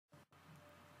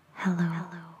Hello,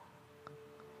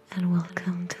 and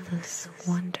welcome to this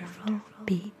wonderful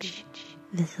beach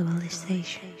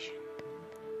visualization,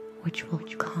 which will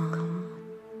calm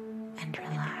and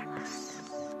relax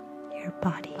your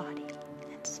body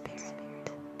and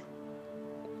spirit.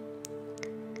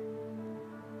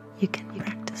 You can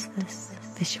practice this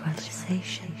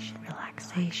visualization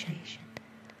relaxation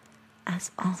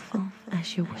as often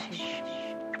as you wish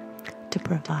to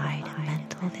provide a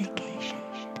mental vacation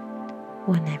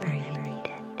whenever you need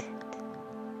it.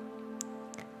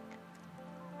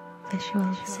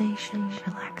 Visualization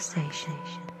relaxation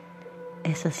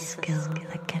is a skill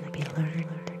that can be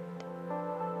learned.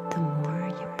 The more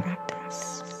you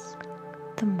practice,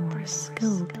 the more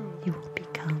skilled you will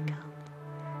become,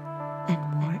 and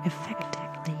more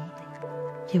effectively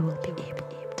you will be able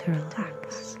to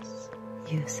relax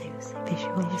using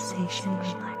visualization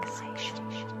relaxation.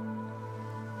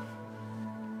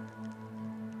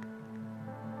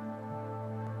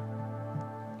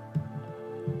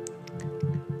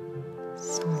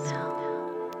 So now,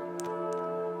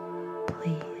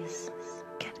 please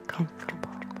get comfortable.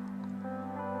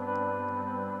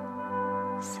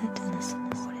 Sit in a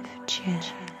supportive chair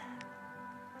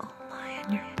or lie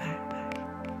on your back.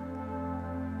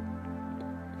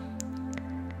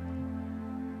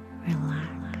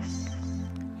 Relax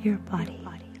your body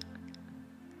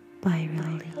by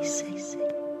releasing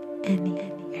any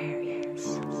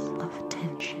areas of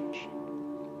tension.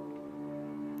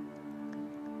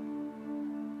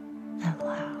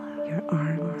 Allow your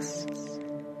arms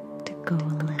to go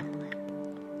limp.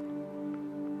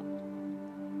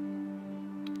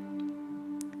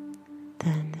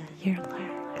 Then your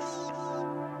legs.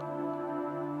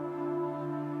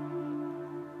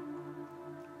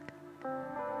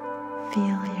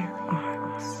 Feel your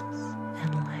arms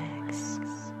and legs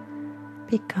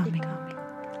becoming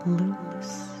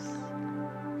loose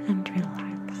and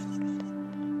relaxed.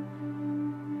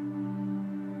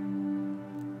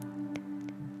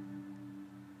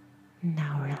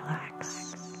 Now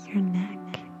relax your neck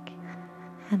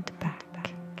and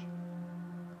back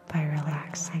by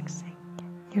relaxing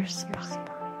your spine.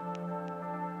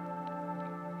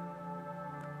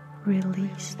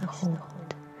 Release the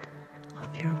hold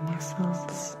of your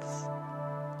muscles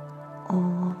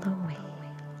all the way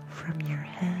from your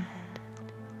head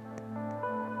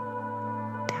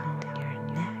down your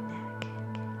neck,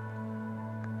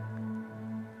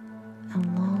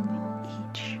 along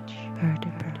each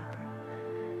vertebra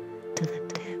to the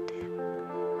tip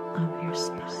of your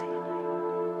spine.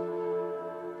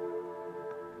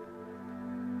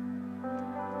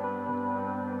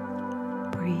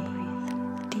 Breathe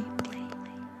deeply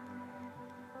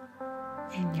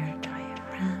in your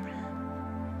diaphragm,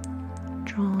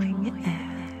 drawing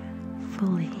air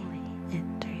fully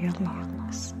into your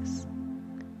lungs,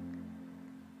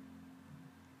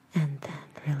 and then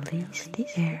release the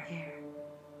air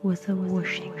with a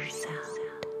whooshing sound.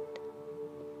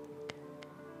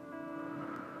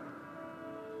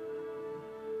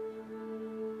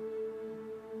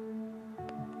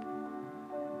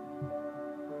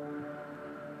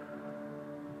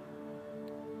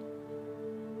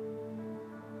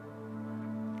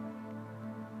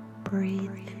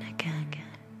 Breathe in again,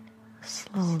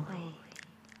 slowly.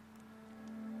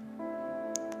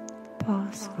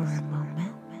 Pause for a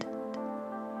moment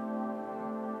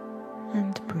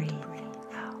and breathe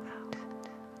out.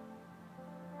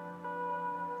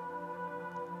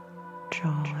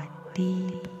 Draw a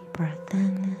deep breath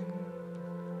in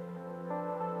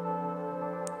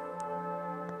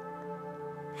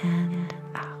and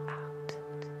out.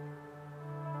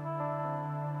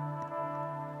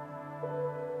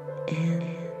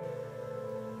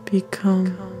 Become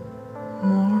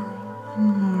more and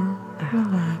more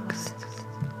relaxed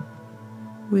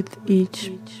with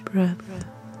each breath.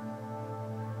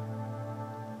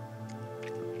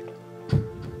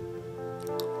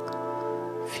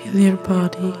 Feel your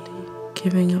body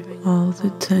giving up all the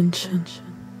tension,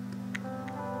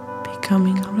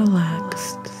 becoming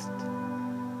relaxed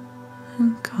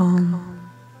and calm,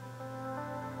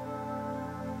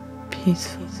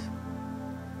 peaceful.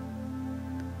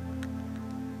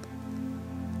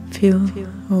 Feel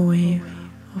a wave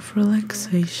of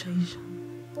relaxation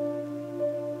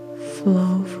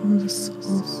flow from the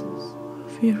soles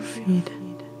of your feet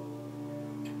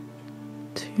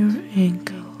to your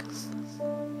ankles,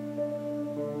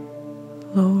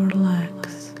 lower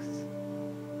legs,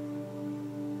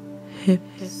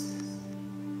 hips,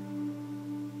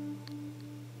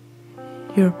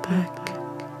 your back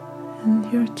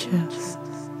and your chest,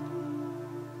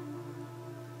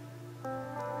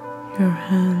 your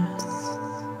hands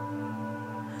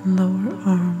and lower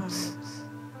arms,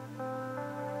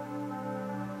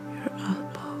 your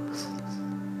elbows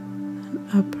and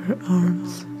upper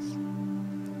arms,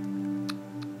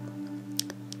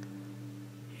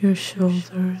 your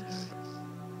shoulders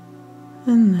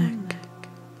and neck,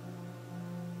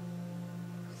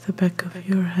 the back of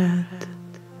your head,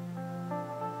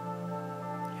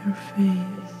 your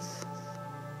face,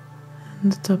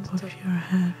 and the top of your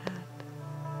head.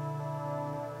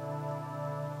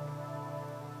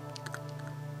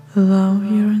 Allow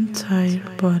your entire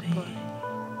body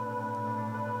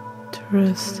to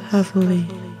rest heavily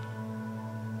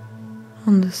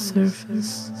on the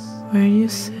surface where you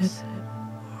sit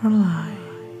or lie.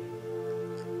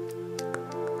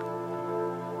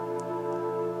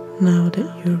 Now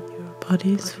that your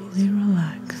body is fully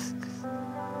relaxed,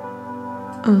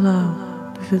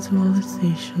 allow the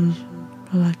visualization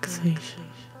relaxation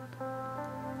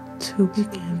to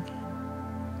begin.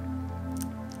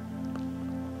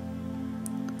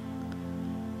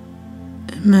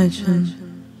 Imagine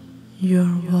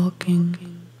you're walking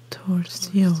towards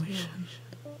the ocean,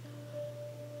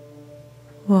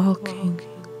 walking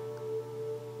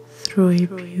through a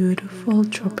beautiful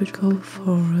tropical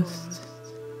forest.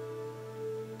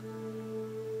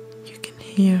 You can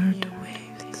hear the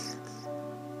waves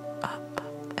up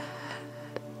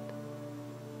ahead.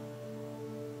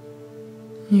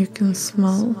 You can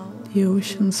smell the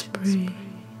ocean spray.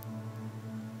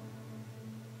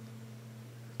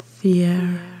 The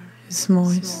air is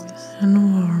moist and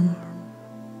warm.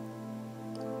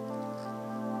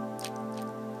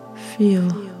 Feel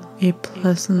a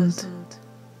pleasant,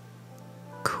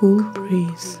 cool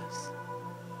breeze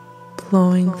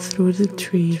blowing through the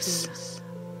trees.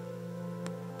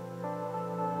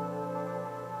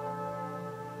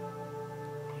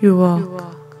 You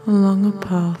walk along a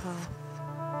path,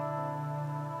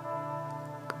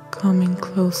 coming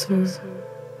closer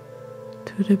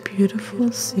to the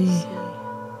beautiful sea.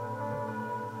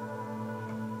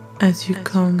 As you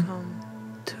come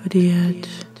to the edge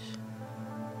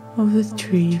of the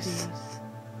trees,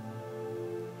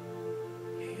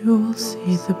 you will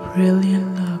see the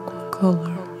brilliant aqua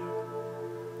color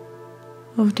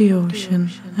of the ocean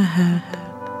ahead.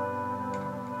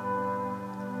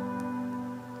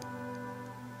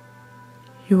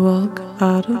 You walk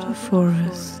out of the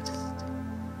forest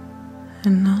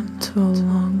and onto a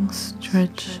long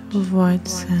stretch of white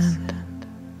sand.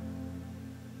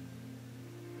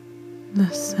 The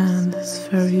sand is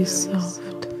very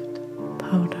soft,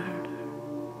 powdered.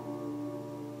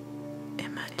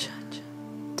 Imagine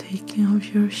taking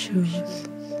off your shoes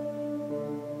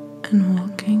and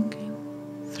walking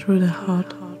through the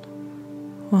hot,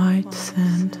 white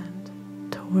sand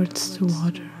towards the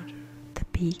water. The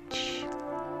beach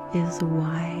is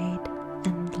wide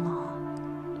and long.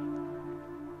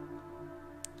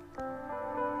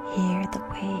 Hear the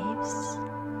waves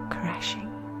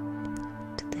crashing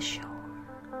to the shore.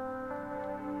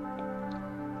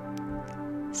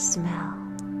 Smell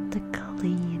the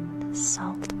clean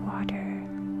salt water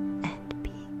and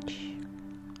beach.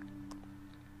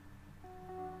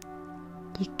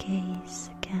 You gaze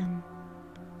again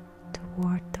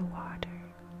toward the water.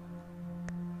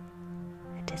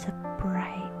 It is a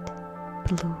bright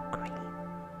blue-green.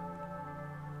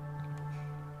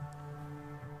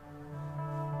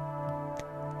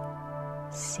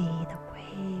 See the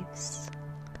waves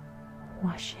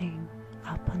washing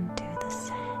up onto the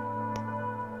sand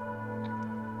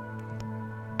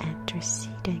and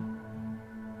receding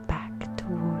back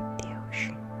toward the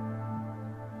ocean,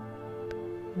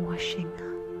 washing up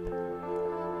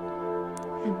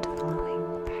and flowing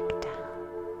back down.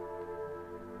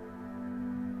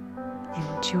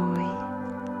 Enjoy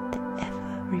the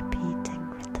ever-repeating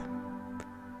rhythm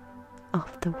of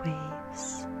the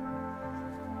waves.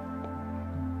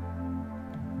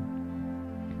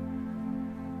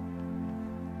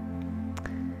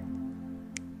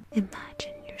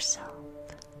 Imagine yourself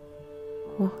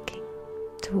walking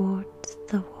towards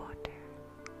the water,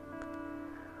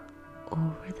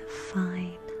 over the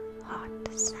fine, hot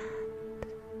sand.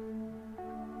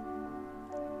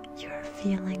 You are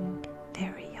feeling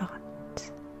very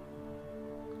hot.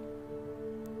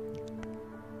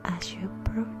 As you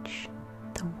approach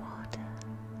the water,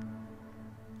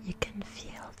 you can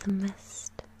feel the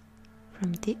mist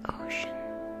from the ocean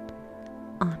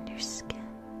on your skin.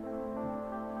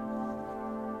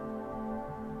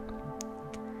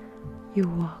 You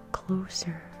walk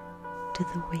closer to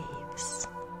the waves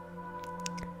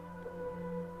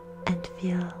and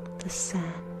feel the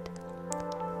sand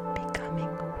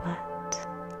becoming wet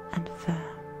and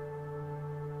firm.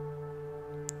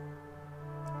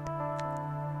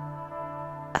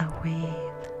 A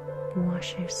wave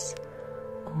washes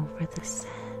over the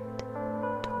sand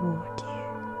toward you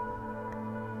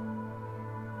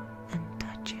and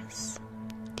touches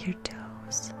your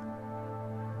toes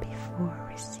before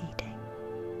receding.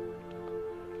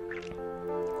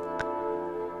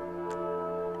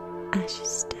 As you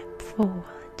step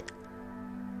forward,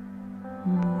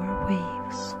 more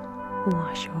waves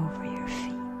wash over your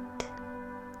feet.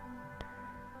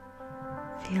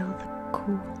 Feel the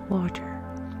cool water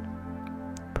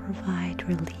provide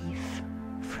relief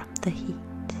from the heat.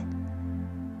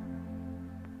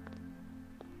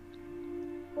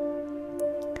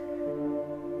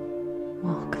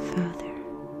 Walk further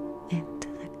into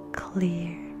the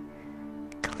clear,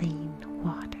 clean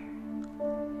water.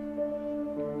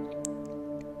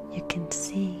 You can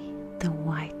see the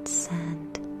white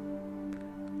sand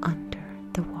under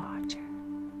the water.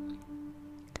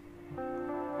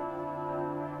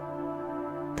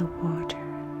 The water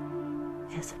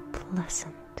is a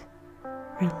pleasant,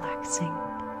 relaxing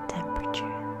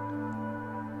temperature,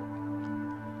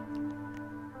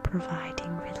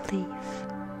 providing relief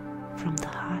from the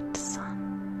hot sun.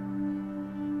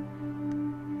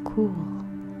 Cool,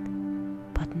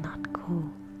 but not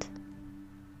cold.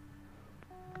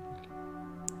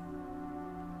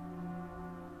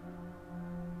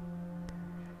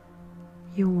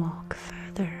 You walk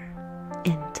further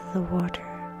into the water,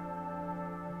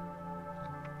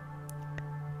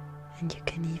 and you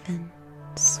can even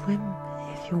swim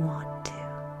if you want to.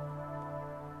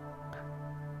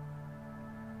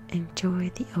 Enjoy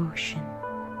the ocean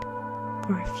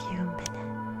for a few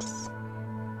minutes.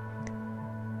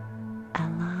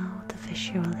 Allow the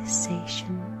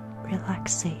visualization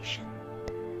relaxation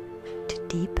to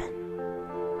deepen.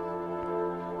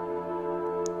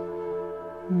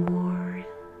 More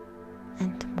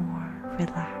and more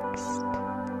relaxed.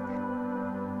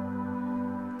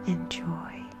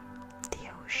 Enjoy the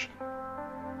ocean.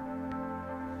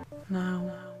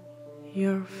 Now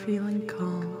you're feeling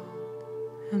calm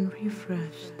and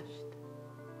refreshed.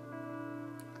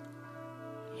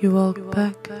 You walk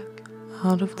back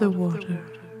out of the water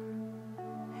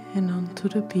and onto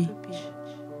the beach.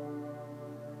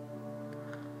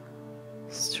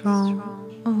 Stroll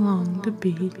along the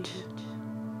beach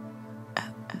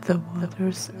at the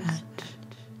water's edge.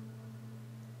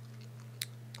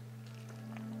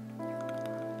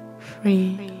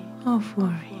 Free of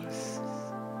worries,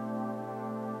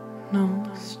 no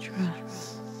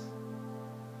stress,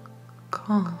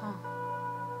 calm,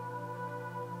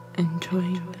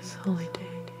 enjoying this holiday.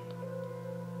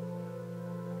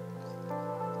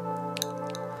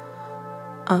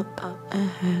 Up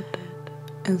ahead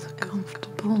is a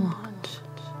comfortable lounge,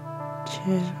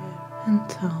 chair and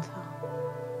towel,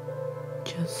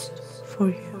 just for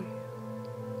you.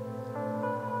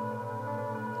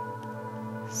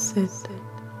 Sit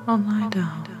or lie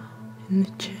down in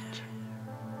the chair,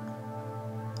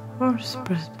 or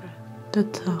spread the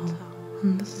towel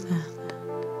on the sand.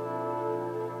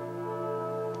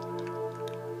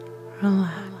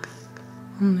 Relax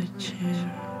on the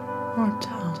chair or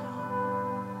towel,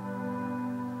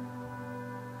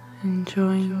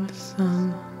 enjoying the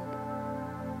sun,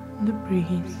 the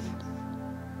breeze,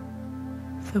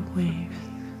 the waves.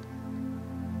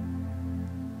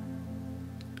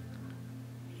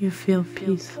 You feel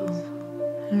peaceful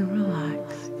and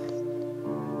relaxed.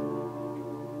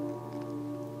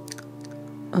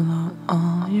 Allow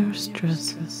all your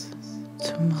stresses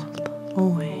to melt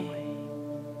away.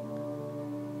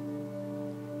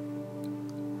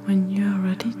 When you are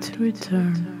ready to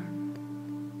return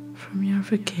from your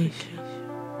vacation,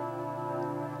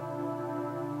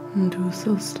 do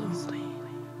so slowly.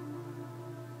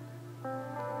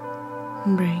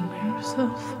 Bring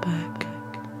yourself back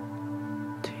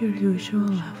to your usual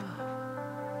level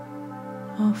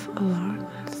of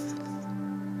alertness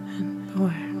and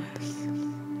awareness.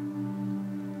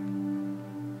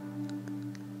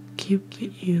 Keep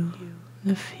with you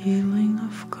the feeling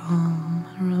of calm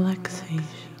and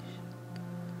relaxation,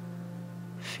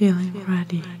 feeling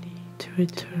ready to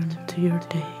return to your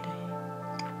day.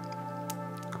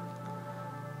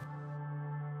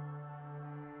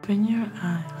 Open your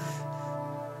eyes,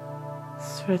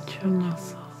 stretch your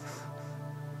muscles,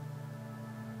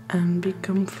 and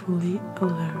become fully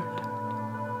alert,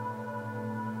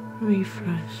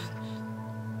 refreshed,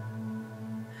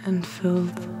 and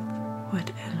filled with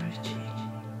energy.